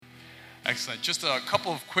Excellent. Just a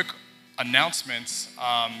couple of quick announcements.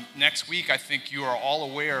 Next week, I think you are all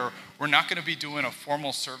aware, we're not going to be doing a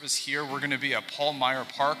formal service here. We're going to be at Paul Meyer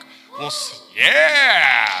Park.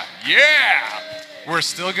 Yeah. We're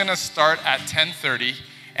still going to start at 10:30.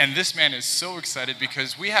 And this man is so excited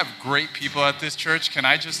because we have great people at this church. Can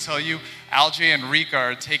I just tell you, Alj and Rika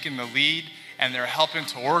are taking the lead and they're helping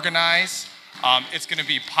to organize. It's going to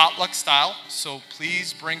be potluck style, so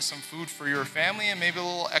please bring some food for your family and maybe a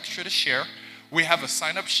little extra to share. We have a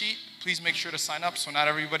sign-up sheet. Please make sure to sign up so not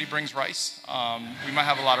everybody brings rice. We might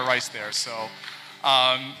have a lot of rice there. So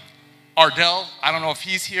Ardell, I don't know if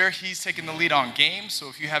he's here. He's taking the lead on games, so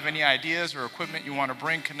if you have any ideas or equipment you want to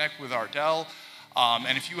bring, connect with Ardell.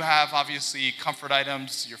 And if you have, obviously, comfort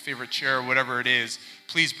items, your favorite chair, whatever it is,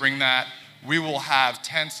 please bring that. We will have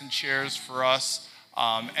tents and chairs for us,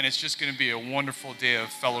 and it's just going to be a wonderful day of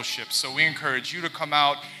fellowship. So we encourage you to come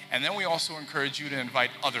out, and then we also encourage you to invite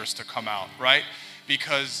others to come out, right?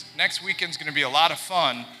 Because next weekend's going to be a lot of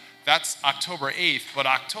fun. That's October 8th, but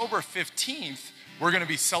October 15th, we're going to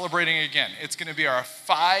be celebrating again. It's going to be our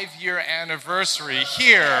 5-year anniversary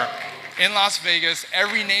here in Las Vegas,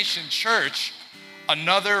 Every Nation Church.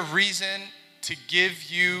 Another reason to give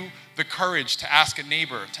you the courage to ask a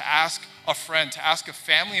neighbor, to ask a friend, to ask a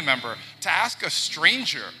family member, to ask a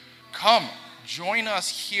stranger. Come, join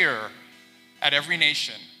us here at Every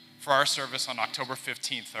Nation for our service on October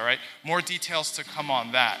 15th, all right? More details to come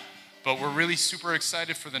on that. But we're really super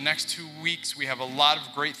excited for the next 2 weeks. We have a lot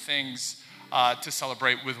of great things to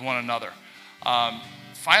celebrate with one another.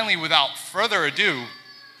 Finally, without further ado,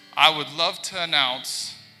 I would love to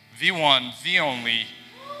announce the one, the only,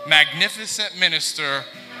 magnificent minister,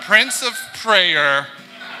 Prince of Prayer,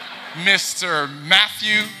 Mr.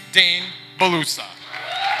 Matthew Dane Belusa.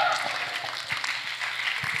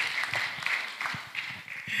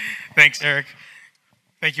 Thanks, Eric.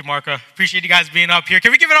 Thank you, Marco. Appreciate you guys being up here.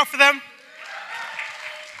 Can we give it up for them?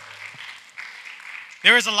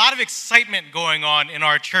 There is a lot of excitement going on in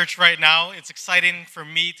our church right now. It's exciting for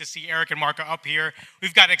me to see Eric and Marco up here.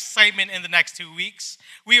 We've got excitement in the next 2 weeks.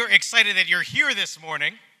 We are excited that you're here this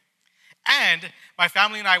morning. And my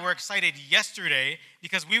family and I were excited yesterday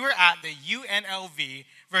because we were at the UNLV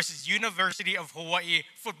versus University of Hawaii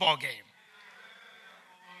football game.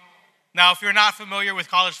 Now, if you're not familiar with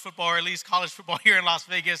college football, or at least college football here in Las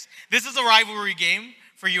Vegas, this is a rivalry game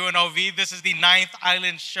for UNLV. This is the 9th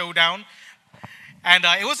Island Showdown. And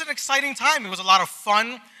it was an exciting time. It was a lot of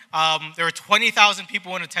fun. There were 20,000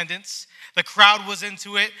 people in attendance. The crowd was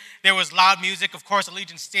into it. There was loud music. Of course,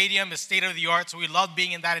 Allegiant Stadium is state-of-the-art, so we loved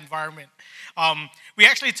being in that environment. We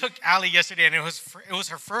actually took Allie yesterday, and it was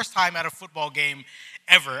her first time at a football game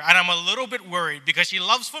ever. And I'm a little bit worried because she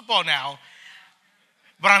loves football now,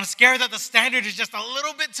 but I'm scared that the standard is just a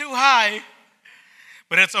little bit too high.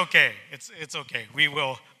 But it's okay. It's okay. We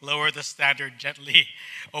will lower the standard gently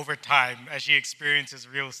over time as she experiences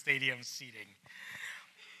real stadium seating.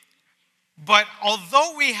 But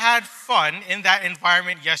although we had fun in that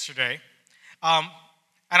environment yesterday, and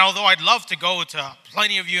although I'd love to go to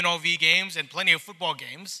plenty of UNLV games and plenty of football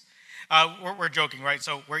games, we're joking, right?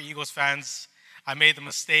 So we're Eagles fans. I made the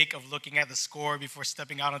mistake of looking at the score before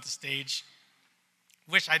stepping out on the stage.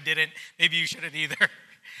 Wish I didn't. Maybe you shouldn't either.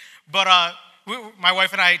 But my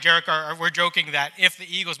wife and I, Jarek, we're joking that if the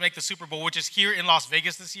Eagles make the Super Bowl, which is here in Las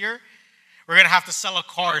Vegas this year, we're going to have to sell a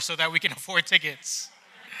car so that we can afford tickets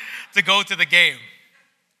to go to the game.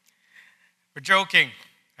 We're joking,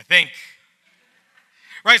 I think.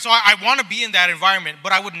 Right, so I want to be in that environment,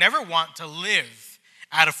 but I would never want to live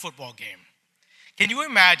at a football game. Can you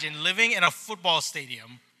imagine living in a football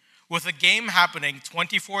stadium with a game happening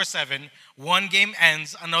 24/7, one game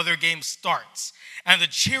ends, another game starts, and the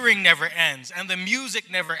cheering never ends, and the music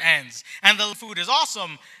never ends, and the food is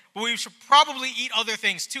awesome, but we should probably eat other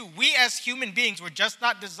things too. We as human beings were just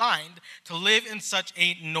not designed to live in such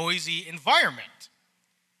a noisy environment,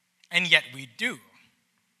 and yet we do.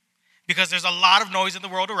 Because there's a lot of noise in the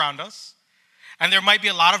world around us, and there might be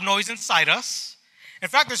a lot of noise inside us. In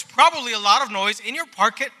fact, there's probably a lot of noise in your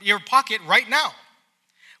pocket right now.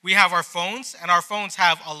 We have our phones, and our phones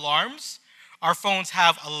have alarms. Our phones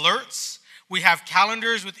have alerts. We have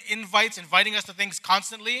calendars with invites inviting us to things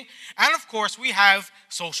constantly. And of course, we have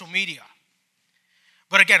social media.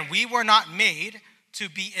 But again, we were not made to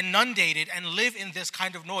be inundated and live in this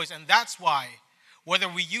kind of noise. And that's why, whether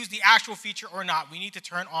we use the actual feature or not, we need to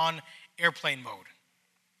turn on airplane mode.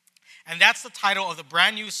 And that's the title of the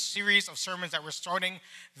brand new series of sermons that we're starting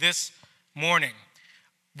this morning.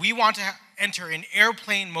 We want to enter in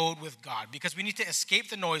airplane mode with God because we need to escape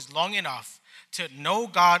the noise long enough to know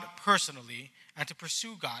God personally and to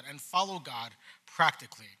pursue God and follow God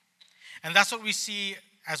practically. And that's what we see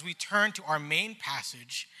as we turn to our main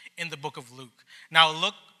passage in the book of Luke.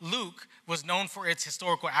 Now, Luke was known for its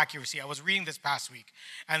historical accuracy. I was reading this past week,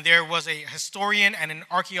 and there was a historian and an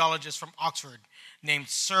archaeologist from Oxford named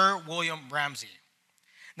Sir William Ramsay.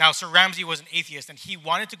 Now, Sir Ramsay was an atheist, and he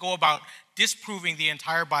wanted to go about disproving the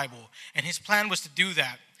entire Bible, and his plan was to do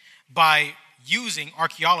that by using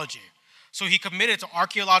archaeology. So he committed to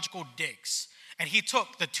archaeological digs, and he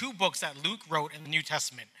took the two books that Luke wrote in the New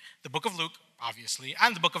Testament, the book of Luke, obviously,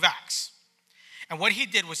 and the book of Acts. And what he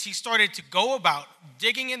did was he started to go about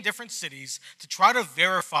digging in different cities to try to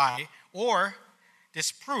verify or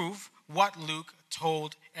disprove what Luke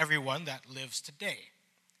told everyone that lives today.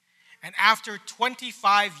 And after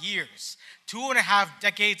 25 years, 2.5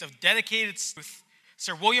 decades of dedicated truth,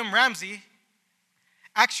 Sir William Ramsay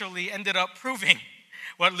actually ended up proving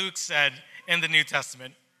what Luke said in the New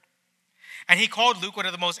Testament. And he called Luke one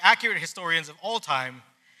of the most accurate historians of all time,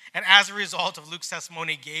 and as a result of Luke's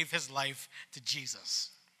testimony, gave his life to Jesus.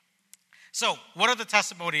 So, what are the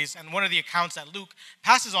testimonies and one of the accounts that Luke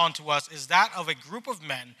passes on to us is that of a group of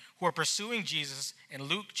men who are pursuing Jesus in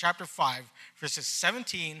Luke chapter 5, verses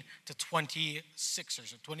 17 to 26,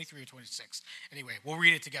 or 23 or 26. Anyway, we'll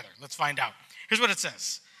read it together. Let's find out. Here's what it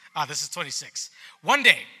says. This is 26. One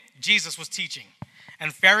day, Jesus was teaching,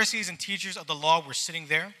 and Pharisees and teachers of the law were sitting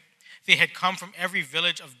there. They had come from every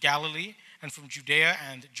village of Galilee and from Judea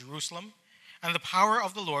and Jerusalem, and the power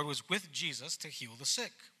of the Lord was with Jesus to heal the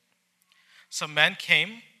sick. Some men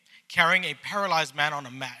came carrying a paralyzed man on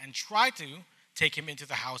a mat and tried to take him into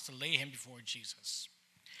the house to lay him before Jesus.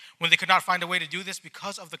 When they could not find a way to do this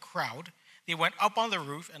because of the crowd, they went up on the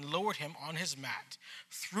roof and lowered him on his mat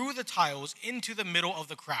through the tiles into the middle of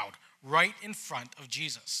the crowd, right in front of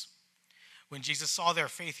Jesus. When Jesus saw their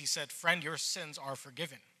faith, he said, "Friend, your sins are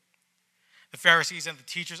forgiven." The Pharisees and the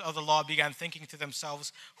teachers of the law began thinking to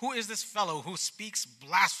themselves, "Who is this fellow who speaks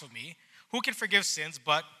blasphemy? Who can forgive sins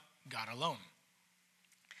but God alone?"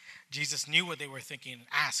 Jesus knew what they were thinking and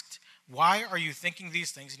asked, "Why are you thinking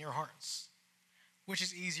these things in your hearts? Which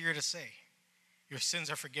is easier to say, 'Your sins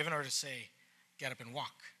are forgiven,' or to say, 'Get up and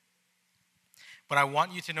walk'? But I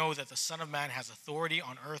want you to know that the Son of Man has authority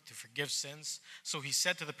on earth to forgive sins." So he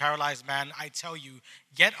said to the paralyzed man, "I tell you,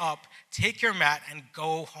 get up, take your mat, and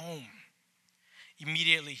go home."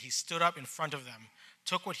 Immediately he stood up in front of them,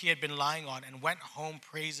 took what he had been lying on, and went home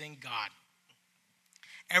praising God.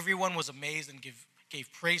 Everyone was amazed and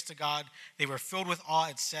gave praise to God. They were filled with awe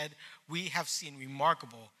and said, "We have seen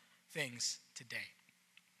remarkable things today."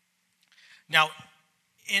 Now,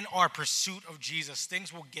 in our pursuit of Jesus,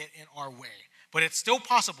 things will get in our way, but it's still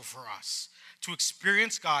possible for us to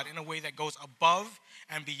experience God in a way that goes above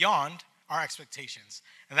and beyond our expectations.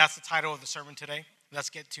 And that's the title of the sermon today.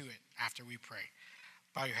 Let's get to it after we pray.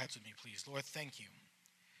 Bow your heads with me, please. Lord, thank you.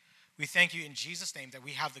 We thank you in Jesus' name that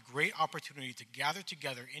we have the great opportunity to gather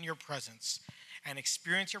together in your presence and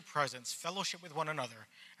experience your presence, fellowship with one another,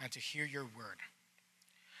 and to hear your word.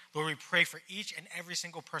 Lord, we pray for each and every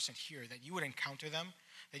single person here that you would encounter them,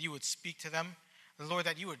 that you would speak to them, and Lord,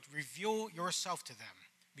 that you would reveal yourself to them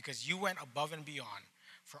because you went above and beyond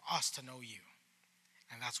for us to know you.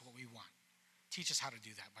 And that's what we want. Teach us how to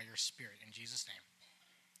do that by your Spirit. In Jesus'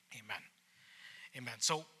 name, amen. Amen.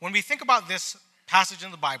 So when we think about this passage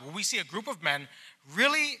in the Bible, we see a group of men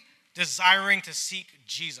really desiring to seek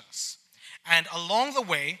Jesus. And along the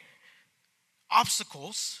way,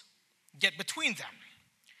 obstacles get between them.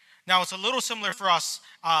 Now, it's a little similar for us.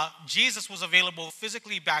 Jesus was available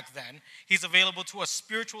physically back then. He's available to us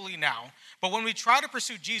spiritually now. But when we try to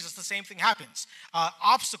pursue Jesus, the same thing happens.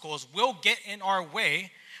 Obstacles will get in our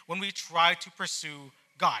way when we try to pursue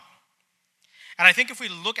God. And I think if we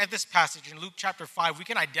look at this passage in Luke chapter 5, we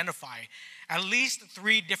can identify at least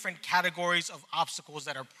 3 different categories of obstacles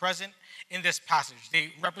that are present in this passage.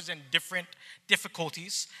 They represent different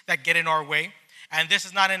difficulties that get in our way. And this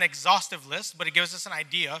is not an exhaustive list, but it gives us an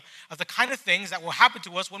idea of the kind of things that will happen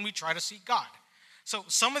to us when we try to seek God. So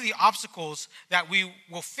some of the obstacles that we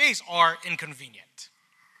will face are inconvenient.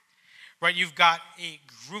 Right? You've got a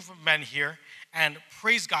group of men here, and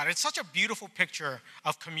praise God. It's such a beautiful picture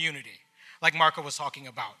of community, like Marco was talking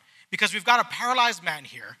about. Because we've got a paralyzed man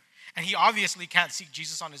here, and he obviously can't seek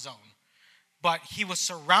Jesus on his own, but he was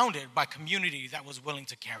surrounded by community that was willing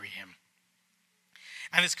to carry him.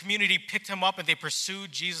 And this community picked him up and they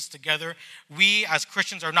pursued Jesus together. We as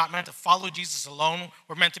Christians are not meant to follow Jesus alone.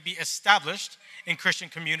 We're meant to be established in Christian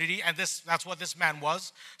community, and that's what this man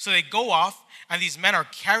was. So they go off, and these men are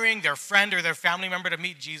carrying their friend or their family member to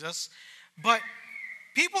meet Jesus. But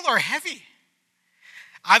people are heavy.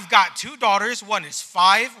 I've got 2 daughters. One is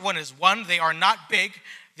 5, one is 1. They are not big.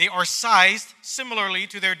 They are sized similarly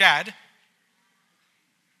to their dad.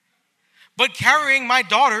 but carrying my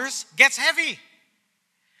daughters gets heavy.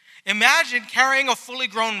 Imagine carrying a fully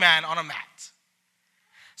grown man on a mat.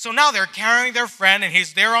 So now they're carrying their friend, and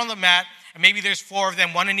he's there on the mat, and maybe there's 4 of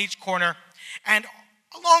them, one in each corner. And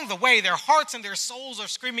along the way, their hearts and their souls are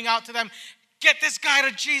screaming out to them, get this guy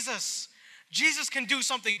to Jesus. Jesus can do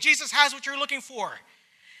something. Jesus has what you're looking for.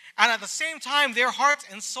 And at the same time, their hearts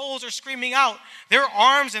and souls are screaming out. Their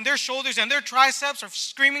arms and their shoulders and their triceps are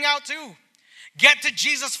screaming out too. Get to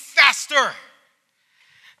Jesus faster.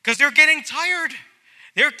 Because they're getting tired.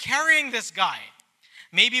 They're carrying this guy.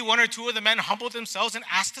 Maybe 1 or 2 of the men humbled themselves and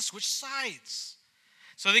asked to switch sides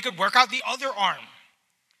so they could work out the other arm.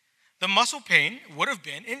 The muscle pain would have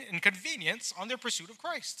been an inconvenience on their pursuit of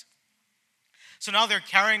Christ. So now they're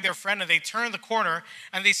carrying their friend, and they turn the corner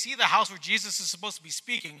and they see the house where Jesus is supposed to be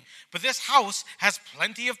speaking. But this house has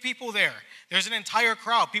plenty of people there. There's an entire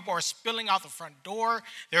crowd. People are spilling out the front door.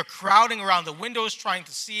 They're crowding around the windows trying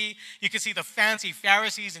to see. You can see the fancy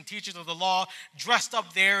Pharisees and teachers of the law dressed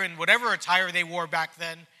up there in whatever attire they wore back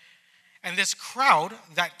then. And this crowd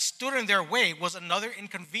that stood in their way was another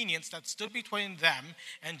inconvenience that stood between them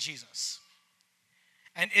and Jesus.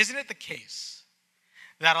 And isn't it the case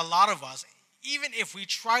that a lot of us, even if we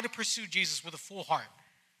try to pursue Jesus with a full heart,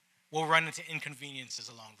 we'll run into inconveniences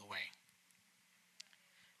along the way?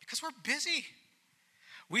 Because we're busy.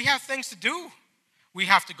 We have things to do. We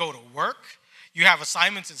have to go to work. You have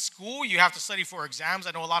assignments in school. You have to study for exams.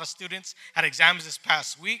 I know a lot of students had exams this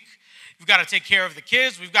past week. We've got to take care of the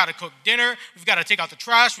kids. We've got to cook dinner. We've got to take out the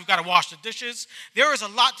trash. We've got to wash the dishes. There is a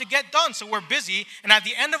lot to get done, so we're busy. And at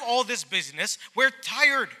the end of all this busyness, we're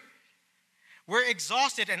tired. We're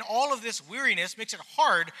exhausted, and all of this weariness makes it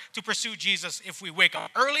hard to pursue Jesus. If we wake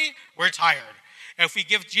up early, we're tired. If we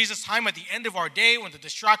give Jesus time at the end of our day when the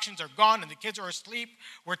distractions are gone and the kids are asleep,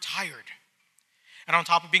 we're tired. And on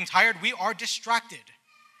top of being tired, we are distracted.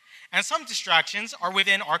 And some distractions are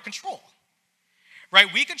within our control.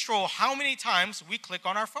 Right? We control how many times we click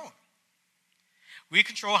on our phone. We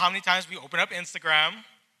control how many times we open up Instagram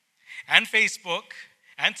and Facebook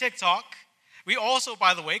and TikTok. We also,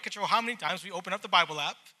 by the way, control how many times we open up the Bible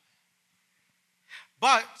app.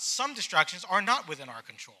 But some distractions are not within our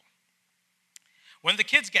control. When the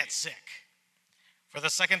kids get sick for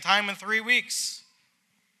the second time in 3 weeks,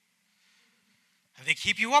 and they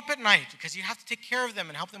keep you up at night because you have to take care of them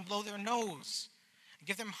and help them blow their nose and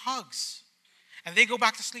give them hugs, and they go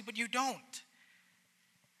back to sleep, but you don't.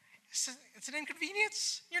 It's an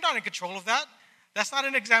inconvenience. You're not in control of that. That's not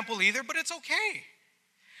an example either, but it's okay.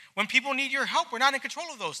 When people need your help, we're not in control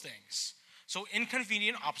of those things. So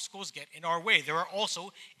inconvenient obstacles get in our way. There are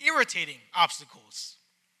also irritating obstacles.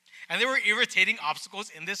 And there were irritating obstacles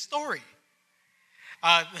in this story.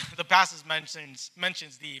 The passage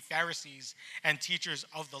mentions the Pharisees and teachers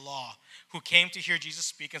of the law who came to hear Jesus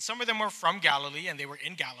speak. And some of them were from Galilee, and they were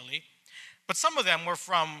in Galilee. But some of them were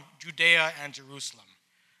from Judea and Jerusalem.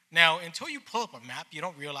 Now, until you pull up a map, you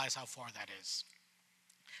don't realize how far that is.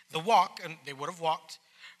 The walk, and they would have walked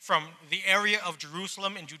from the area of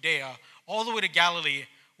Jerusalem and Judea all the way to Galilee,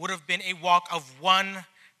 would have been a walk of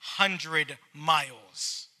 100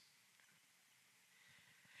 miles.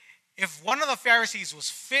 If one of the Pharisees was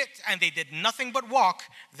fit and they did nothing but walk,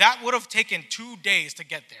 that would have taken 2 days to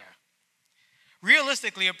get there.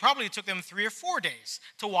 Realistically, it probably took them 3 or 4 days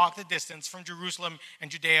to walk the distance from Jerusalem and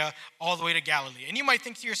Judea all the way to Galilee. And you might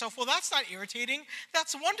think to yourself, well, that's not irritating.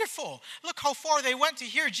 That's wonderful. Look how far they went to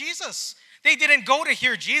hear Jesus. They didn't go to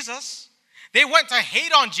hear Jesus. They went to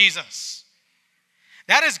hate on Jesus.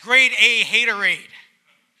 That is grade A haterade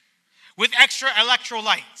with extra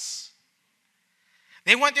electrolytes.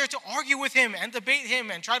 They went there to argue with him and debate him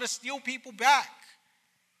and try to steal people back.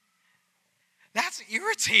 That's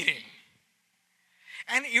irritating.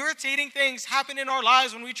 And irritating things happen in our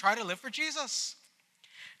lives when we try to live for Jesus.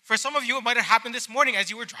 For some of you, it might have happened this morning as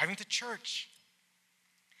you were driving to church.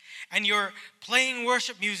 And you're playing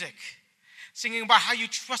worship music, singing about how you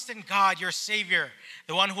trust in God, your Savior,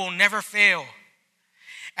 the one who will never fail.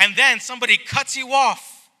 And then somebody cuts you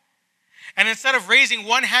off. And instead of raising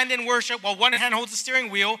one hand in worship while one hand holds the steering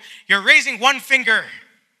wheel, you're raising one finger.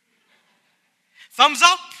 Thumbs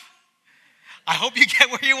up. I hope you get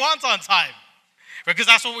where you want on time. Because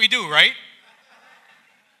that's what we do, right?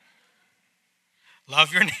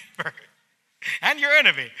 Love your neighbor and your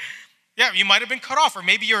enemy. Yeah, you might have been cut off, or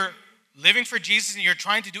maybe you're living for Jesus and you're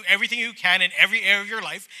trying to do everything you can in every area of your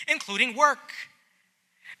life, including work.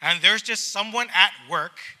 And there's just someone at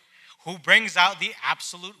work who brings out the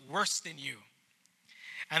absolute worst in you.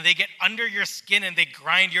 And they get under your skin and they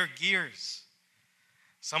grind your gears.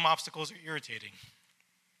 Some obstacles are irritating.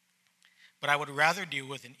 But I would rather deal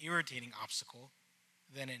with an irritating obstacle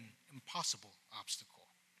than an impossible obstacle.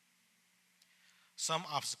 Some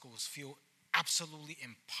obstacles feel absolutely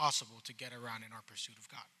impossible to get around in our pursuit of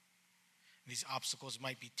God. These obstacles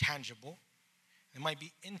might be tangible, they might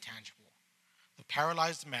be intangible. The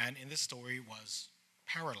paralyzed man in this story was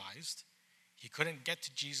paralyzed. He couldn't get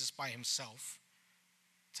to Jesus by himself.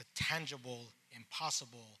 It's a tangible,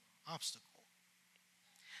 impossible obstacle.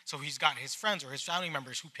 So he's got his friends or his family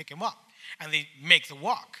members who pick him up, and they make the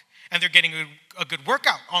walk, and they're getting a good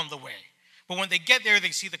workout on the way. But when they get there, they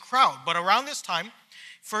see the crowd. But around this time,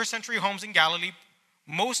 first century homes in Galilee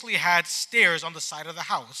mostly had stairs on the side of the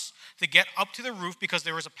house to get up to the roof because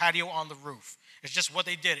there was a patio on the roof. It's just what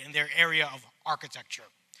they did in their area of architecture.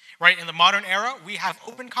 Right? In the modern era, we have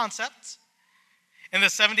open concepts. In the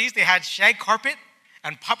 70s, they had shag carpet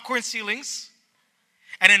and popcorn ceilings.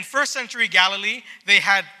 And in first century Galilee, they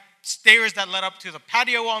had stairs that led up to the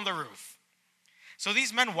patio on the roof. So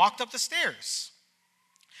these men walked up the stairs,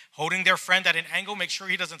 holding their friend at an angle, make sure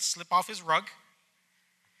he doesn't slip off his rug.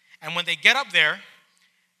 And when they get up there,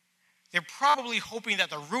 they're probably hoping that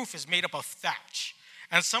the roof is made up of thatch.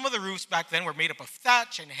 And some of the roofs back then were made up of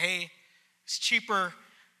thatch and hay. It's cheaper,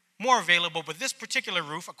 more available. But this particular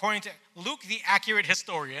roof, according to Luke, the accurate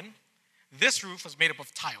historian, this roof was made up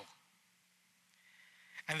of tile.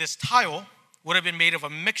 And this tile would have been made of a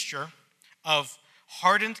mixture of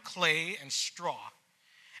hardened clay and straw.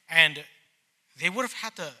 And they would have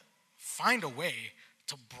had to find a way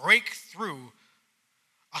to break through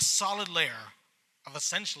a solid layer of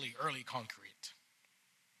essentially early concrete.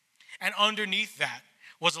 And underneath that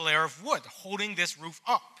was a layer of wood holding this roof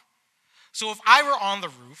up. So if I were on the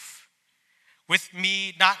roof, with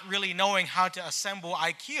me not really knowing how to assemble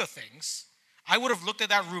IKEA things, I would have looked at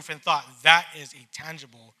that roof and thought, that is a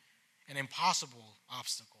tangible and impossible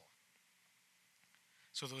obstacle.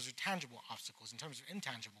 So those are tangible obstacles. In terms of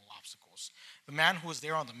intangible obstacles, the man who was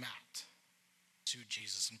there on the mat pursued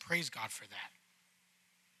Jesus, and praise God for that.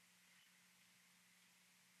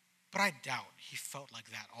 But I doubt he felt like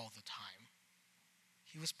that all the time.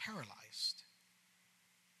 He was paralyzed,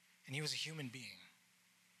 and he was a human being.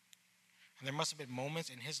 And there must have been moments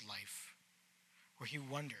in his life where he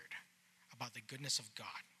wondered about the goodness of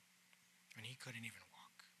God when he couldn't even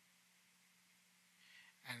walk.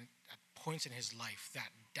 And at points in his life, that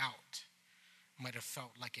doubt might have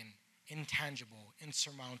felt like an intangible,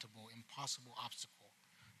 insurmountable, impossible obstacle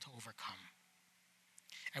to overcome.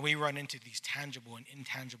 And we run into these tangible and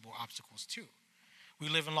intangible obstacles too. We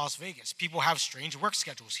live in Las Vegas. People have strange work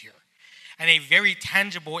schedules here. And a very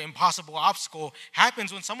tangible, impossible obstacle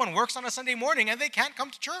happens when someone works on a Sunday morning and they can't come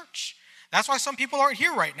to church. That's why some people aren't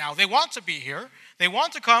here right now. They want to be here. They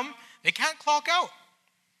want to come. They can't clock out.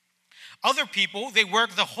 Other people, they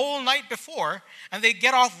work the whole night before and they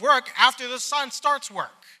get off work after the sun starts work.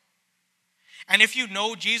 And if you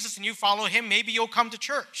know Jesus and you follow him, maybe you'll come to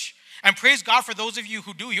church. And praise God for those of you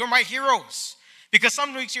who do. You're my heroes. Because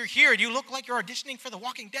some weeks you're here and you look like you're auditioning for The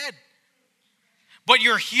Walking Dead. But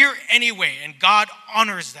you're here anyway, and God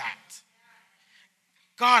honors that.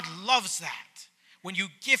 God loves that when you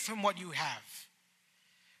give him what you have.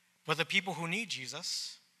 But the people who need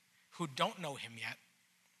Jesus, who don't know him yet,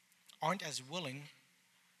 aren't as willing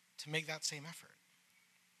to make that same effort.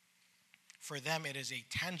 For them, it is a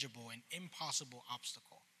tangible and impossible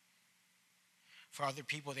obstacle. For other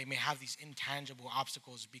people, they may have these intangible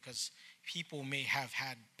obstacles because people may have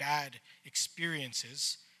had bad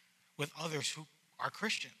experiences with others who are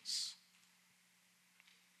Christians.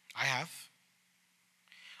 I have.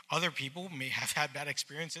 Other people may have had bad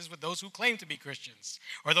experiences with those who claim to be Christians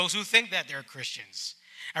or those who think that they're Christians.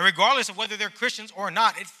 And regardless of whether they're Christians or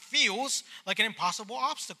not, it feels like an impossible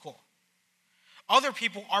obstacle. Other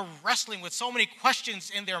people are wrestling with so many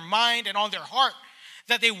questions in their mind and on their heart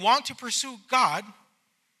that they want to pursue God,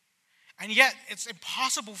 and yet it's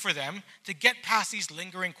impossible for them to get past these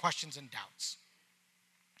lingering questions and doubts.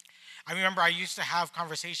 I remember I used to have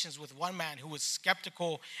conversations with one man who was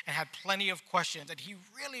skeptical and had plenty of questions, and he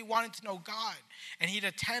really wanted to know God, and he'd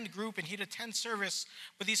attend group and he'd attend service,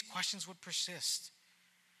 but these questions would persist.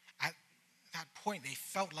 At that point, they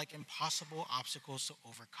felt like impossible obstacles to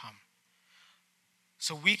overcome.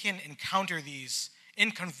 So we can encounter these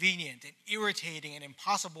inconvenient and irritating and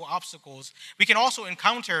impossible obstacles. We can also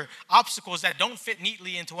encounter obstacles that don't fit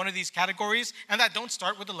neatly into one of these categories and that don't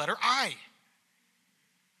start with the letter I.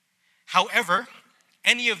 However,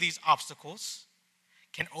 any of these obstacles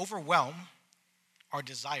can overwhelm our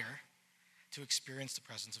desire to experience the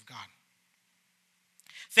presence of God.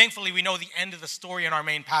 Thankfully, we know the end of the story in our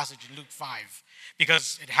main passage in Luke 5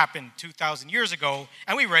 because it happened 2,000 years ago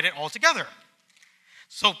and we read it all together.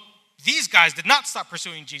 So these guys did not stop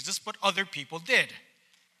pursuing Jesus, but other people did.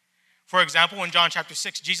 For example, in John chapter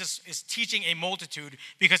 6, Jesus is teaching a multitude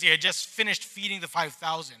because he had just finished feeding the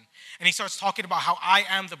 5,000. And he starts talking about how I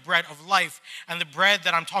am the bread of life, and the bread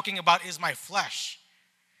that I'm talking about is my flesh.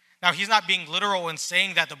 Now, he's not being literal in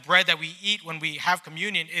saying that the bread that we eat when we have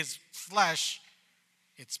communion is flesh.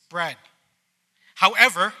 It's bread.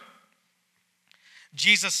 However,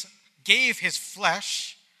 Jesus gave his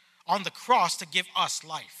flesh on the cross to give us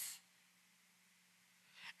life.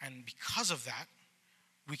 And because of that,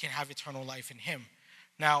 we can have eternal life in him.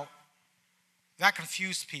 Now, that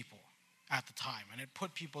confused people at the time, and it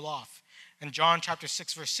put people off. And John chapter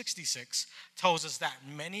 6, verse 66 tells us that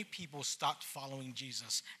many people stopped following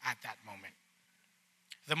Jesus at that moment.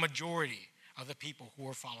 The majority of the people who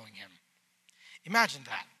were following him. Imagine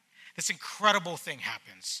that. This incredible thing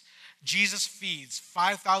happens. Jesus feeds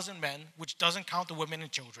 5,000 men, which doesn't count the women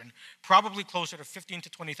and children, probably closer to 15 to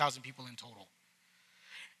 20,000 people in total.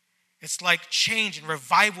 It's like change and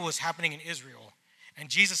revival is happening in Israel. And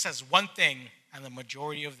Jesus says one thing, and the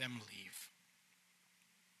majority of them leave.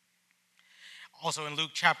 Also in Luke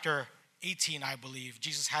chapter 18, I believe,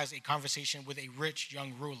 Jesus has a conversation with a rich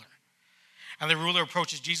young ruler. And the ruler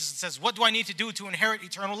approaches Jesus and says, "What do I need to do to inherit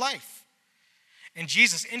eternal life?" And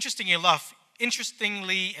Jesus, interestingly enough,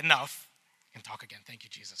 I can talk again, thank you,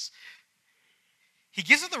 Jesus. He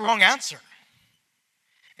gives it the wrong answer.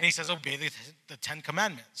 And he says, obey the 10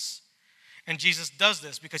 Commandments. And Jesus does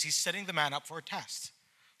this because he's setting the man up for a test.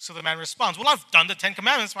 So the man responds, well, I've done the 10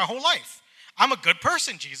 Commandments my whole life. I'm a good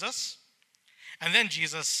person, Jesus. And then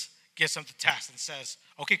Jesus gives him the test and says,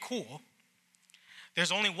 okay, cool.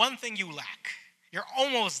 There's only one thing you lack. You're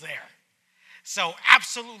almost there. So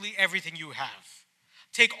absolutely everything you have.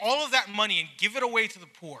 Take all of that money and give it away to the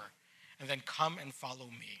poor, and then come and follow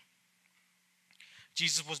me.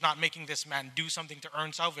 Jesus was not making this man do something to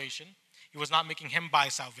earn salvation. He was not making him buy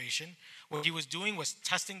salvation. What he was doing was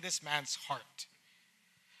testing this man's heart,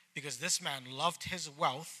 because this man loved his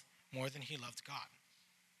wealth more than he loved God.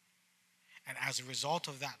 And as a result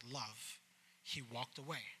of that love, he walked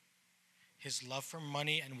away. His love for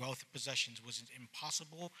money and wealth and possessions was an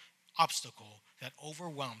impossible obstacle that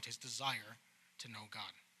overwhelmed his desire to know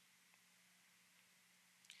God.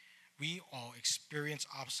 We all experience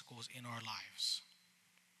obstacles in our lives.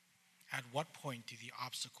 At what point do the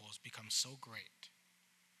obstacles become so great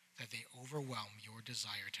that they overwhelm your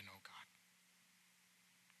desire to know God?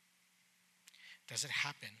 Does it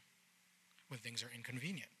happen when things are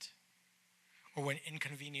inconvenient? Or when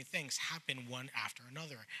inconvenient things happen one after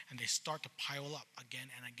another and they start to pile up again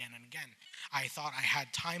and again and again? I thought I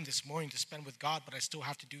had time this morning to spend with God, but I still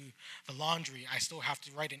have to do the laundry. I still have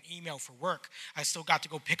to write an email for work. I still got to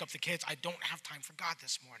go pick up the kids. I don't have time for God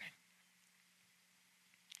this morning.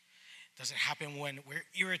 Does it happen when we're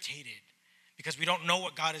irritated because we don't know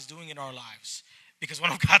what God is doing in our lives? Because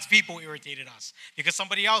one of God's people irritated us. Because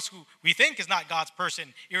somebody else who we think is not God's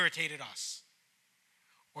person irritated us.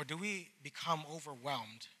 Or do we become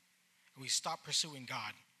overwhelmed and we stop pursuing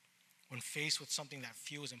God when faced with something that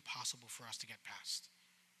feels impossible for us to get past?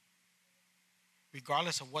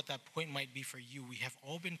 Regardless of what that point might be for you, we have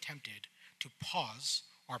all been tempted to pause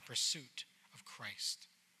our pursuit of Christ.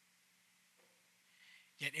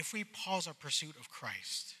 Yet if we pause our pursuit of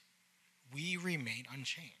Christ, we remain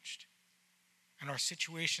unchanged, and our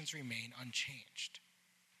situations remain unchanged.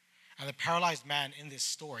 And the paralyzed man in this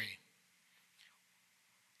story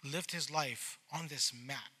lived his life on this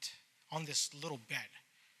mat, on this little bed.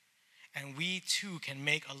 And we too can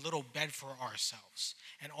make a little bed for ourselves.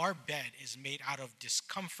 And our bed is made out of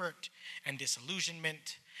discomfort and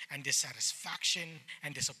disillusionment and dissatisfaction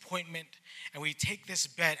and disappointment. And we take this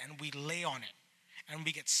bed and we lay on it. And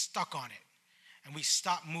we get stuck on it. And we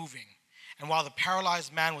stop moving. And while the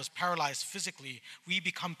paralyzed man was paralyzed physically, we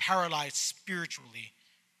become paralyzed spiritually.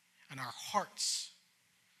 And our hearts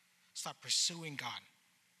stop pursuing God.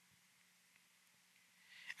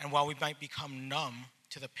 And while we might become numb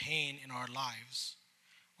to the pain in our lives,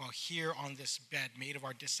 while here on this bed made of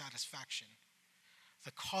our dissatisfaction,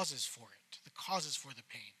 the causes for it, the causes for the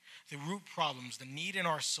pain, the root problems, the need in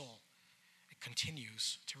our soul, it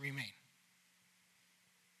continues to remain.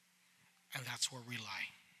 And that's where we lie,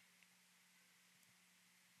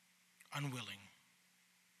 unwilling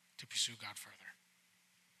to pursue God further.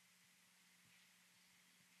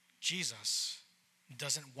 Jesus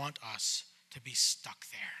doesn't want us to be stuck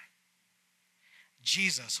there.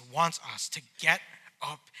 Jesus wants us to get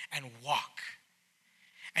up and walk.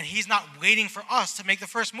 And he's not waiting for us to make the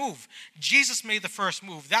first move. Jesus made the first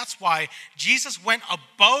move. That's why Jesus went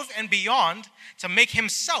above and beyond to make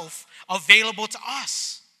himself available to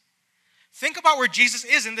us. Think about where Jesus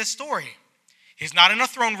is in this story. He's not in a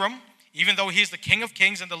throne room. even though he's the King of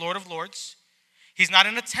Kings and the Lord of Lords. He's not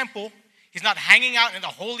in a temple. He's not hanging out in the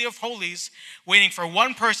Holy of Holies, waiting for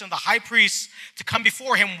one person, the high priest, to come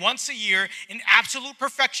before him once a year in absolute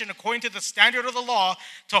perfection according to the standard of the law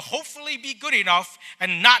to hopefully be good enough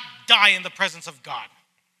and not die in the presence of God.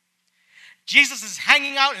 Jesus is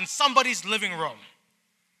hanging out in somebody's living room,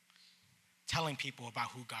 telling people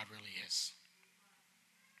about who God really is.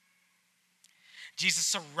 Jesus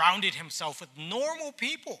surrounded himself with normal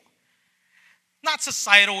people, not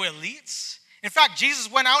societal elites. In fact,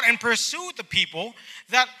 Jesus went out and pursued the people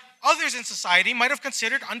that others in society might have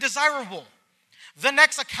considered undesirable. The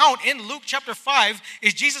next account in Luke chapter 5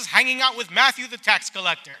 is Jesus hanging out with Matthew the tax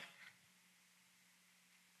collector.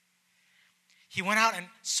 He went out and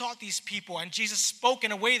sought these people, and Jesus spoke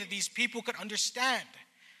in a way that these people could understand.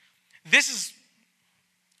 This is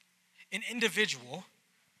an individual,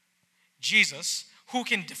 Jesus, who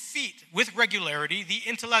can defeat with regularity the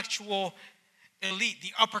intellectual elite,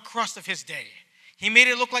 the upper crust of his day. He made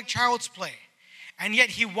it look like child's play. And yet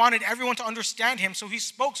he wanted everyone to understand him, so he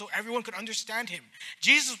spoke so everyone could understand him.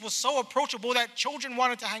 Jesus was so approachable that children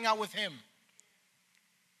wanted to hang out with him.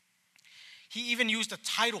 He even used a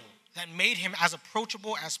title that made him as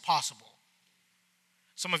approachable as possible.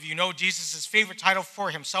 Some of you know Jesus' favorite title for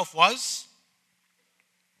himself was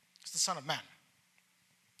the Son of Man.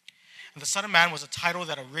 And the Son of Man was a title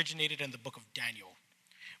that originated in the book of Daniel,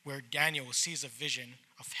 where Daniel sees a vision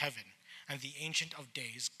of heaven, and the Ancient of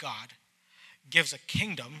Days, God, gives a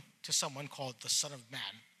kingdom to someone called the Son of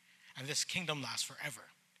Man, and this kingdom lasts forever.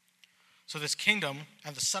 So this kingdom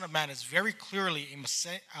and the Son of Man is very clearly a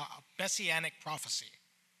messianic prophecy.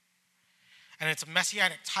 And it's a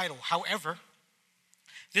messianic title. However,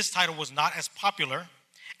 this title was not as popular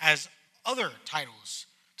as other titles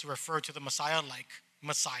to refer to the Messiah, like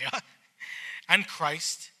Messiah and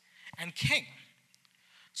Christ and King.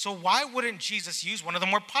 So why wouldn't Jesus use one of the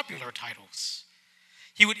more popular titles?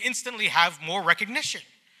 He would instantly have more recognition.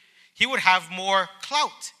 He would have more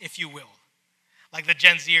clout, if you will, like the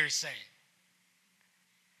Gen Zers say.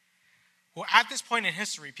 Well, at this point in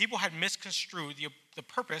history, people had misconstrued the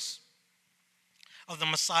purpose of the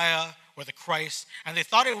Messiah or the Christ, and they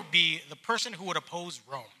thought it would be the person who would oppose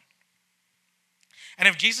Rome. And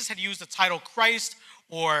if Jesus had used the title Christ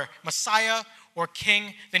or Messiah or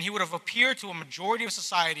King, then he would have appeared to a majority of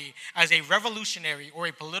society as a revolutionary or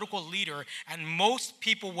a political leader, and most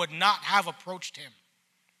people would not have approached him.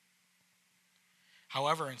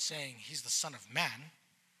 However, in saying he's the Son of Man,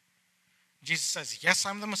 Jesus says, yes,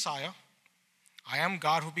 I'm the Messiah. I am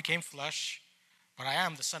God who became flesh, but I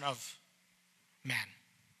am the Son of Man.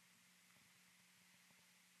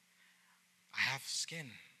 I have skin,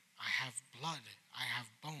 I have blood, I have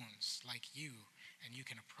bones like you, and you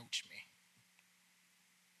can approach me.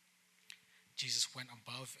 Jesus went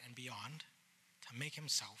above and beyond to make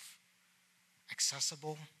himself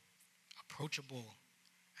accessible, approachable,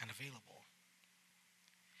 and available.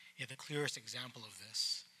 Yet the clearest example of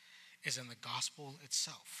this is in the gospel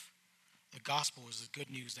itself. The gospel is the good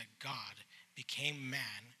news that God became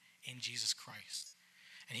man in Jesus Christ.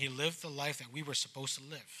 And he lived the life that we were supposed to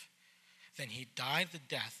live. Then he died the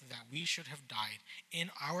death that we should have died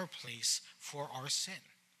in our place for our sin.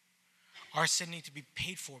 Our sin needed to be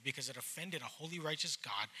paid for because it offended a holy, righteous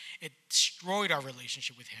God. It destroyed our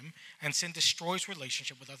relationship with him, and sin destroys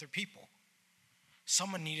relationship with other people.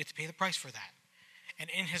 Someone needed to pay the price for that. And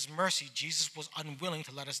in his mercy, Jesus was unwilling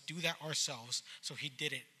to let us do that ourselves, so he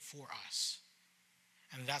did it for us.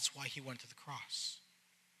 And that's why he went to the cross.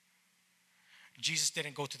 Jesus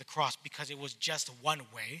didn't go to the cross because it was just one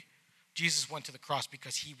way. Jesus went to the cross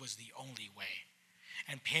because he was the only way.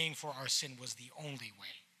 And paying for our sin was the only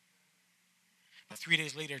way. But 3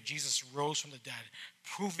 days later, Jesus rose from the dead,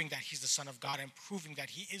 proving that he's the Son of God and proving that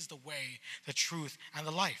he is the way, the truth, and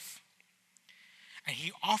the life. And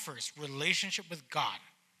he offers relationship with God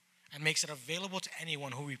and makes it available to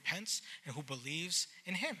anyone who repents and who believes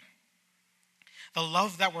in him. The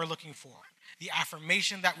love that we're looking for, the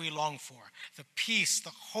affirmation that we long for, the peace, the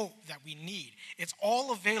hope that we need, it's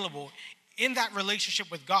all available in that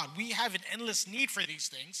relationship with God. We have an endless need for these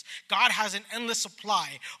things. God has an endless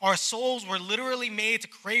supply. Our souls were literally made to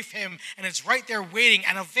crave him, and it's right there waiting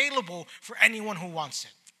and available for anyone who wants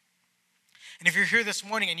it. And if you're here this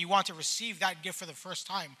morning and you want to receive that gift for the first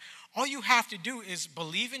time, all you have to do is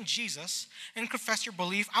believe in Jesus and confess your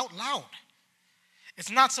belief out loud.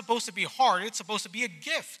 It's not supposed to be hard. It's supposed to be a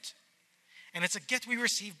gift. And it's a gift we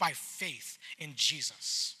receive by faith in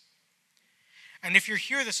Jesus. And if you're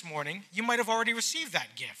here this morning, you might have already received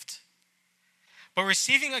that gift. But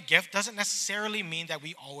receiving a gift doesn't necessarily mean that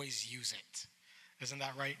we always use it. Isn't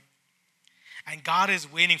that right? And God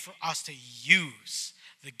is waiting for us to use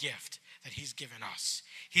the gift that he's given us.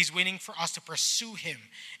 He's waiting for us to pursue him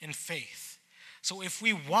in faith. So if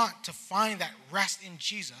we want to find that rest in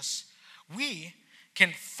Jesus, we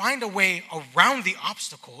can find a way around the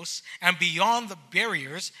obstacles and beyond the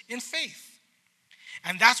barriers in faith.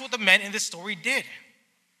 And that's what the men in this story did.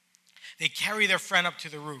 They carry their friend up to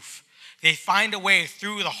the roof. They find a way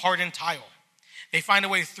through the hardened tile. They find a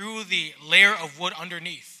way through the layer of wood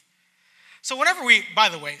underneath. So by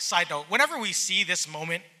the way, side note, whenever we see this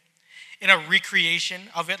moment in a recreation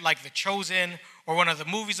of it, like The Chosen or one of the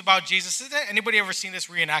movies about Jesus, has anybody ever seen this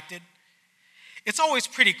reenacted? It's always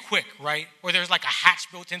pretty quick, right? Where there's like a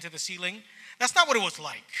hatch built into the ceiling. That's not what it was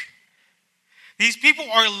like. These people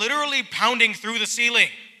are literally pounding through the ceiling,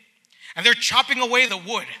 and they're chopping away the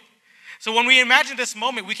wood. So when we imagine this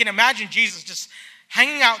moment, we can imagine Jesus just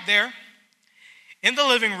hanging out there in the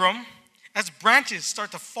living room as branches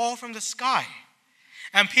start to fall from the sky,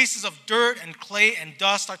 and pieces of dirt and clay and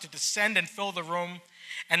dust start to descend and fill the room,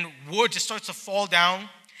 and wood just starts to fall down.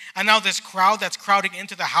 And now this crowd that's crowding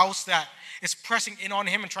into the house that is pressing in on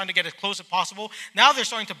him and trying to get as close as possible, now they're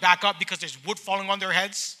starting to back up because there's wood falling on their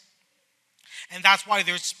heads. And that's why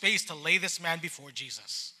there's space to lay this man before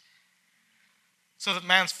Jesus. So the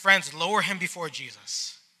man's friends lower him before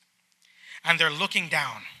Jesus. And they're looking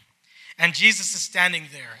down. And Jesus is standing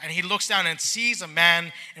there. And he looks down and sees a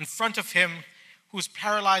man in front of him who's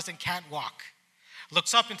paralyzed and can't walk.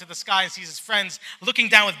 Looks up into the sky and sees his friends looking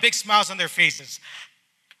down with big smiles on their faces.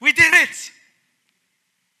 We did it!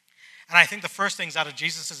 And I think the first things out of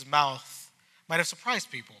Jesus' mouth might have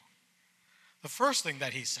surprised people. The first thing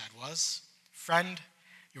that he said was, "Friend,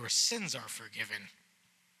 your sins are forgiven."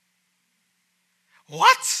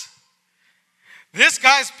 What? This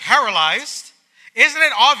guy's paralyzed. Isn't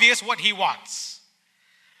it obvious what he wants?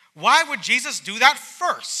 Why would Jesus do that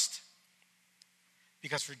first?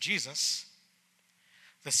 Because for Jesus,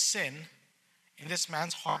 the sin in this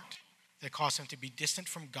man's heart that caused him to be distant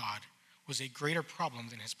from God was a greater problem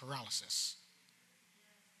than his paralysis.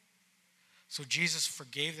 So Jesus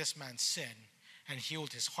forgave this man's sin and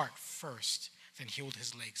healed his heart first, then healed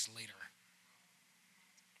his legs later.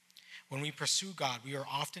 When we pursue God, we are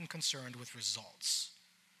often concerned with results,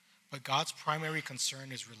 but God's primary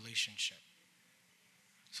concern is relationship.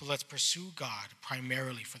 So let's pursue God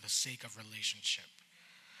primarily for the sake of relationship.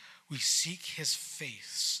 We seek his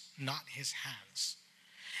face, not his hands.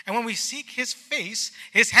 And when we seek his face,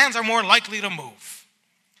 his hands are more likely to move.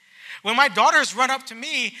 When my daughters run up to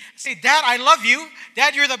me and say, "Dad, I love you.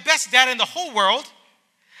 Dad, you're the best dad in the whole world,"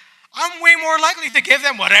 I'm way more likely to give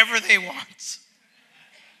them whatever they want.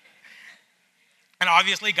 And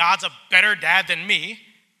obviously, God's a better dad than me.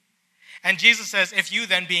 And Jesus says, "If you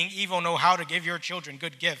then, being evil, know how to give your children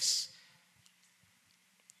good gifts,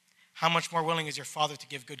 how much more willing is your Father to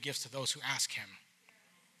give good gifts to those who ask him?"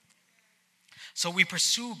 So we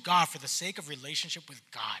pursue God for the sake of relationship with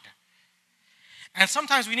God. And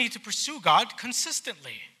sometimes we need to pursue God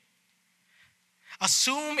consistently.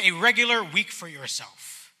 Assume a regular week for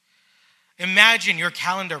yourself. Imagine your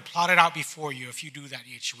calendar plotted out before you if you do that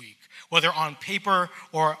each week, whether on paper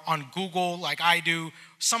or on Google like I do,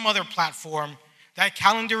 some other platform. That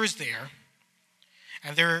calendar is there,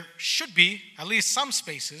 and there should be at least some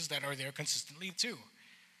spaces that are there consistently too,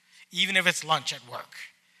 even if it's lunch at work.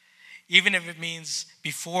 Even if it means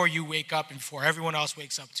before you wake up and before everyone else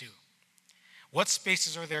wakes up too. What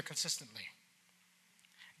spaces are there consistently?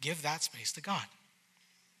 Give that space to God.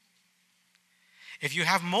 If you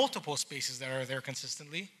have multiple spaces that are there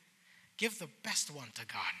consistently, give the best one to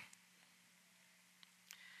God.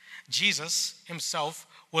 Jesus himself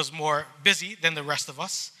was more busy than the rest of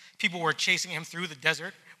us. People were chasing him through the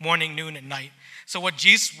desert, morning, noon, and night. So what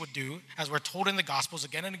Jesus would do, as we're told in the Gospels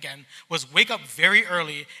again and again, was wake up very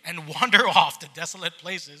early and wander off to desolate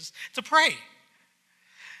places to pray.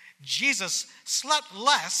 Jesus slept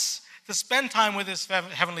less to spend time with his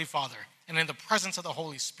Heavenly Father and in the presence of the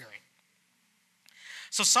Holy Spirit.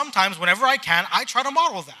 So sometimes, whenever I can, I try to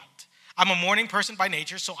model that. I'm a morning person by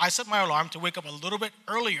nature, so I set my alarm to wake up a little bit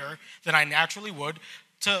earlier than I naturally would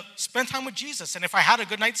to spend time with Jesus. And if I had a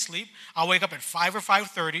good night's sleep, I'll wake up at 5 or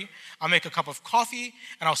 5:30, I'll make a cup of coffee,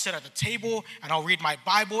 and I'll sit at the table, and I'll read my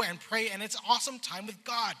Bible and pray, and it's awesome time with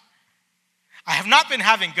God. I have not been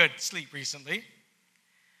having good sleep recently,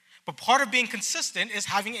 but part of being consistent is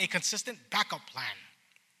having a consistent backup plan.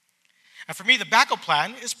 And for me, the backup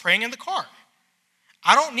plan is praying in the car.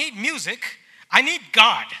 I don't need music, I need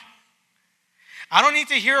God. I don't need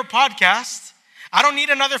to hear a podcast. I don't need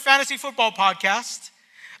another fantasy football podcast.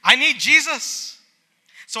 I need Jesus.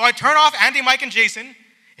 So I turn off Andy, Mike, and Jason.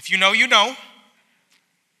 If you know, you know.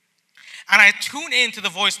 and I tune in to the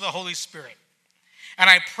voice of the Holy Spirit. And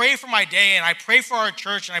I pray for my day, and I pray for our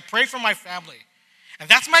church, and I pray for my family. And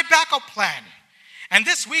that's my backup plan. And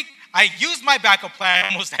this week, I used my backup plan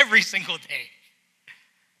almost every single day.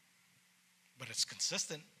 But it's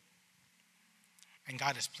consistent. And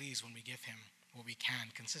God is pleased when we give him what we can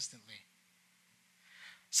consistently.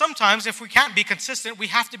 Sometimes, if we can't be consistent, we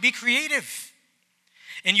have to be creative.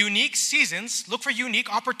 In unique seasons, look for unique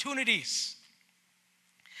opportunities.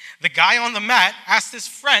 The guy on the mat asked his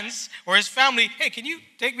friends or his family, hey, can you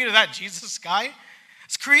take me to that Jesus guy?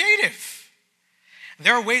 It's creative.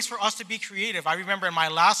 There are ways for us to be creative. I remember in my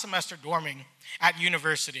last semester dorming at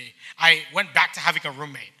university, I went back to having a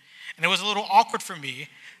roommate. And it was a little awkward for me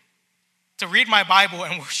to read my Bible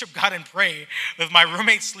and worship God and pray with my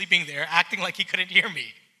roommate sleeping there, acting like he couldn't hear me.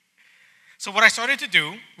 So what I started to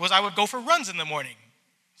do was I would go for runs in the morning.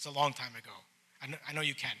 It's a long time ago. I know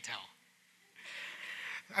you can't tell.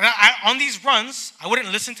 And on these runs, I wouldn't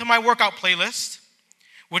listen to my workout playlist,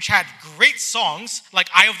 which had great songs like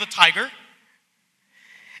Eye of the Tiger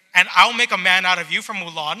and I'll Make a Man Out of You from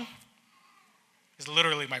Mulan. Is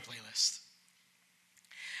literally my playlist.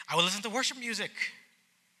 I would listen to worship music.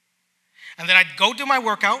 And then I'd go do my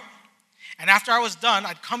workout, and after I was done,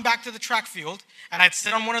 I'd come back to the track field, and I'd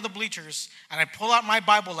sit on one of the bleachers, and I'd pull out my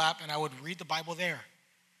Bible app, and I would read the Bible there.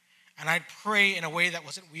 And I'd pray in a way that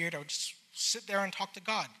wasn't weird. I would just sit there and talk to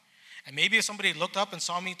God. And maybe if somebody looked up and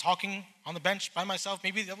saw me talking on the bench by myself,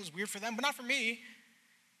 maybe that was weird for them, but not for me.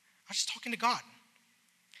 I was just talking to God.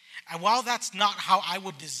 And while that's not how I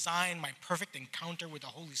would design my perfect encounter with the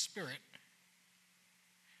Holy Spirit,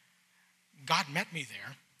 God met me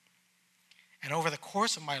there. And over the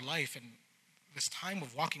course of my life and this time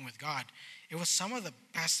of walking with God, it was some of the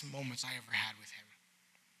best moments I ever had with him.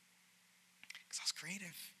 Because I was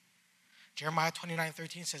creative. Jeremiah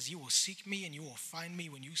 29:13 says, you will seek me and you will find me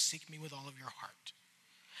when you seek me with all of your heart.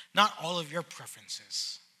 Not all of your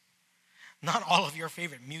preferences. Not all of your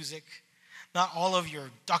favorite music. Not all of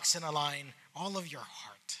your ducks in a line. All of your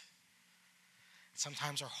heart.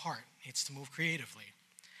 Sometimes our heart needs to move creatively.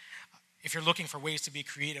 If you're looking for ways to be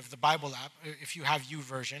creative, the Bible app, if you have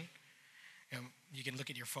YouVersion, you can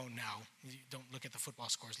look at your phone now. You don't look at the football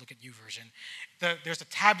scores, look at YouVersion. There's a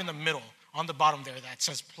tab in the middle on the bottom there that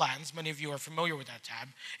says plans. Many of you are familiar with that tab.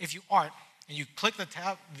 If you aren't, and you click the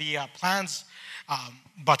plans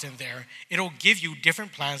button there, it'll give you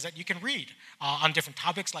different plans that you can read on different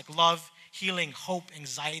topics like love, healing, hope,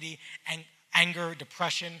 anxiety, and anger,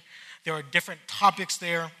 depression. There are different topics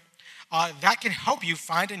there that can help you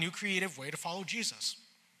find a new creative way to follow Jesus.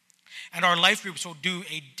 And our life groups will do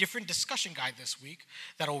a different discussion guide this week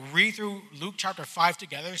that'll read through Luke chapter 5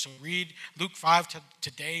 together. So read Luke 5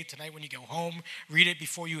 tonight when you go home. Read it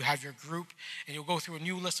before you have your group. And you'll go through a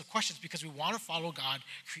new list of questions because we want to follow God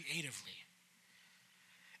creatively.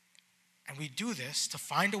 And we do this to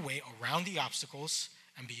find a way around the obstacles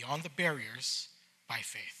and beyond the barriers by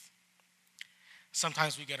faith.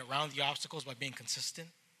 Sometimes we get around the obstacles by being consistent.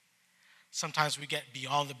 Sometimes we get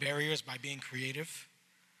beyond the barriers by being creative.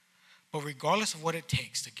 But regardless of what it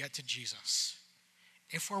takes to get to Jesus,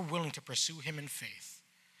 if we're willing to pursue him in faith,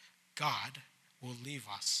 God will leave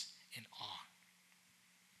us in awe.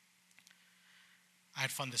 I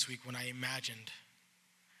had fun this week when I imagined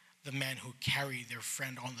the men who carry their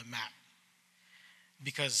friend on the mat.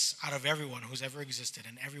 Because out of everyone who's ever existed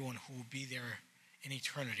and everyone who will be there in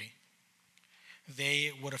eternity,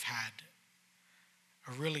 they would have had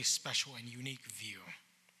a really special and unique view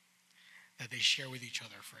that they share with each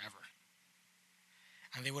other forever.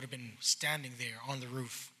 And they would have been standing there on the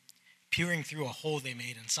roof, peering through a hole they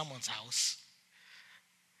made in someone's house,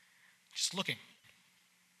 just looking.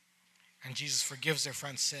 And Jesus forgives their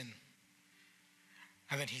friend's sin.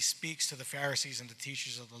 And then he speaks to the Pharisees and the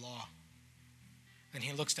teachers of the law. Then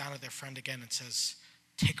he looks down at their friend again and says,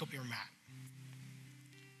 take up your mat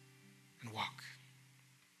and walk.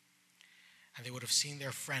 And they would have seen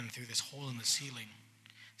their friend through this hole in the ceiling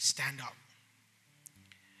stand up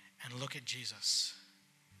and look at Jesus.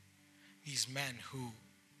 These men who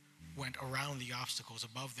went around the obstacles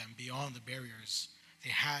above them, beyond the barriers,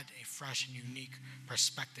 they had a fresh and unique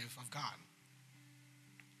perspective of God.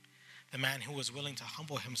 The man who was willing to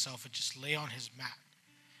humble himself and just lay on his mat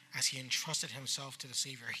as he entrusted himself to the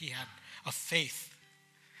Savior. He had a faith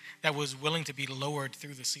that was willing to be lowered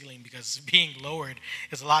through the ceiling, because being lowered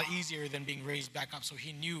is a lot easier than being raised back up. So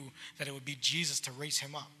he knew that it would be Jesus to raise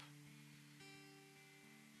him up.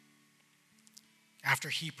 After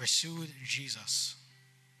he pursued Jesus,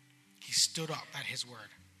 he stood up at his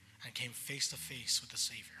word and came face to face with the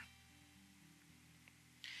Savior.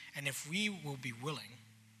 And if we will be willing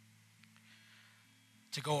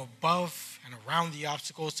to go above and around the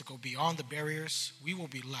obstacles, to go beyond the barriers, we will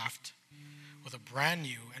be left with a brand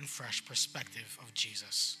new and fresh perspective of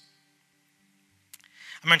Jesus.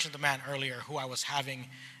 I mentioned the man earlier who I was having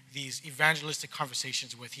these evangelistic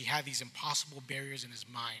conversations with. He had these impossible barriers in his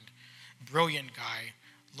mind. Brilliant guy,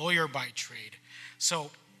 lawyer by trade.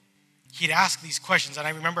 So he'd ask these questions, and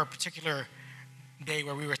I remember a particular day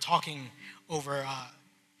where we were talking over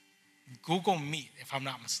Google Meet, if I'm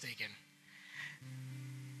not mistaken.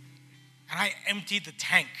 And I emptied the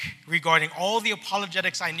tank regarding all the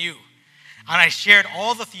apologetics I knew. And I shared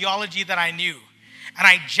all the theology that I knew. And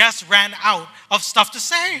I just ran out of stuff to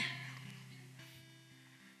say.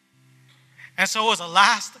 And so it was a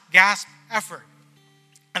last gasp effort.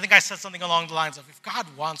 I think I said something along the lines of, if God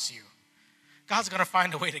wants you, God's going to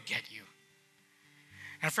find a way to get you.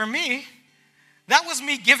 And for me, that was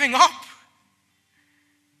me giving up.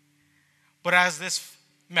 But as this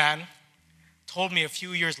man told me a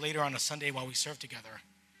few years later on a Sunday while we served together,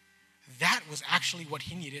 that was actually what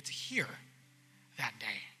he needed to hear that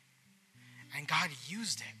day. And God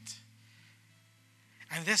used it.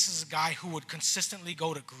 And this is a guy who would consistently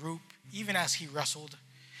go to group, even as he wrestled.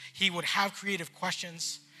 He would have creative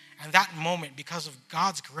questions, and that moment, because of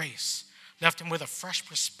God's grace, left him with a fresh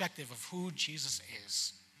perspective of who Jesus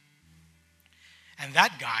is. And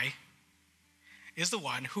that guy is the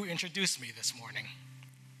one who introduced me this morning.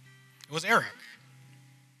 It was Eric.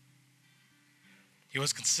 He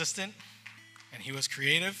was consistent, and he was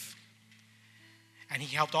creative, and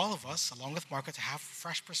he helped all of us, along with Marka, to have a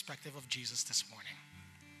fresh perspective of Jesus this morning.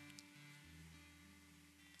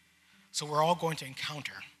 So we're all going to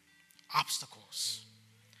encounter obstacles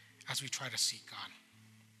as we try to seek God.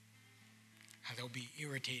 And they'll be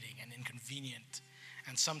irritating and inconvenient,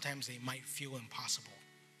 and sometimes they might feel impossible.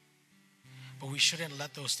 But we shouldn't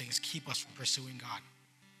let those things keep us from pursuing God.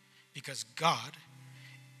 Because God,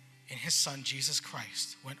 in his Son, Jesus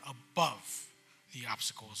Christ, went above the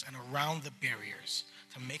obstacles and around the barriers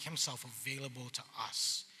to make himself available to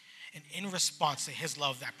us. And in response to his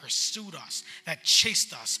love that pursued us, that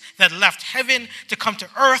chased us, that left heaven to come to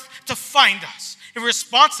earth to find us, in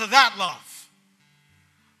response to that love,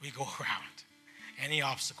 we go around any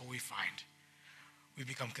obstacle we find. We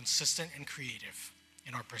become consistent and creative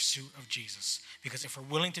in our pursuit of Jesus. Because if we're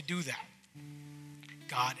willing to do that,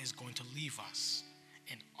 God is going to leave us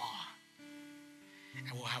in awe. And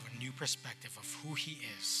we'll have a new perspective of who he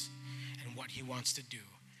is and what he wants to do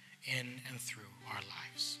in and through our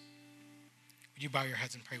lives. Would you bow your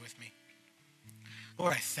heads and pray with me?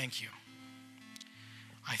 Lord, I thank you.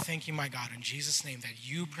 I thank you, my God, in Jesus' name, that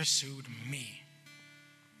you pursued me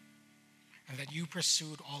and that you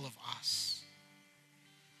pursued all of us.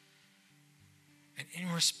 And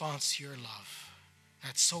in response to your love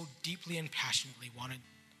that so deeply and passionately wanted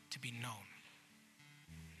to be known,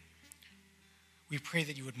 we pray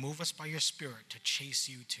that you would move us by your Spirit to chase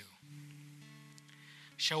you too.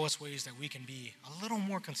 Show us ways that we can be a little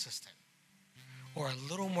more consistent or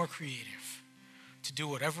a little more creative to do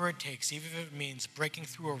whatever it takes, even if it means breaking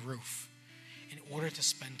through a roof in order to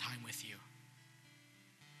spend time with you.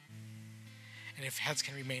 And if heads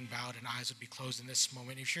can remain bowed and eyes would be closed in this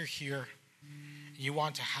moment, if you're here and you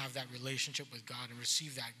want to have that relationship with God and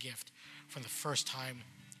receive that gift for the first time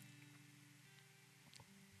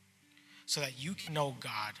so that you can know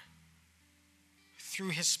God through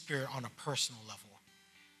his Spirit on a personal level.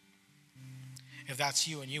 If that's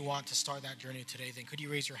you and you want to start that journey today, then could you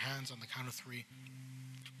raise your hands on the count of 3?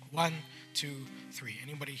 1, 2, 3.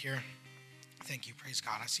 Anybody here? Thank you. Praise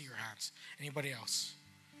God. I see your hands. Anybody else?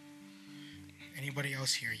 Anybody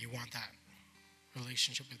else here? You want that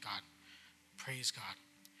relationship with God? Praise God.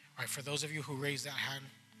 All right, for those of you who raised that hand,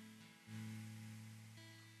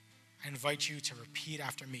 I invite you to repeat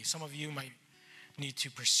after me. Some of you might need to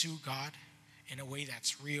pursue God in a way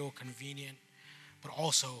that's real, convenient, but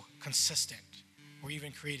also consistent or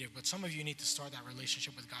even creative. But some of you need to start that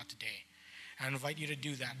relationship with God today. And I invite you to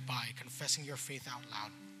do that by confessing your faith out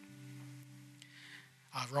loud.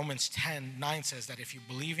 Romans 10:9 says that if you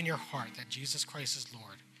believe in your heart that Jesus Christ is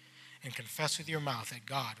Lord and confess with your mouth that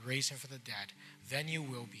God raised him from the dead, then you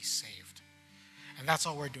will be saved. And that's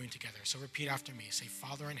all we're doing together. So repeat after me. Say,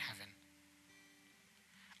 Father in heaven,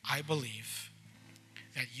 I believe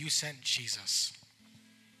that you sent Jesus,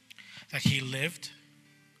 that he lived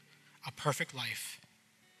a perfect life,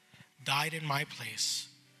 died in my place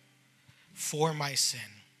for my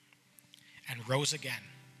sin, and rose again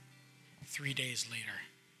 3 days later.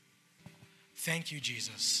 Thank you,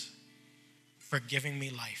 Jesus, for giving me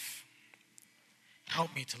life.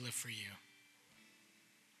 Help me to live for you.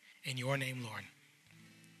 In your name, Lord,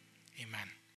 amen.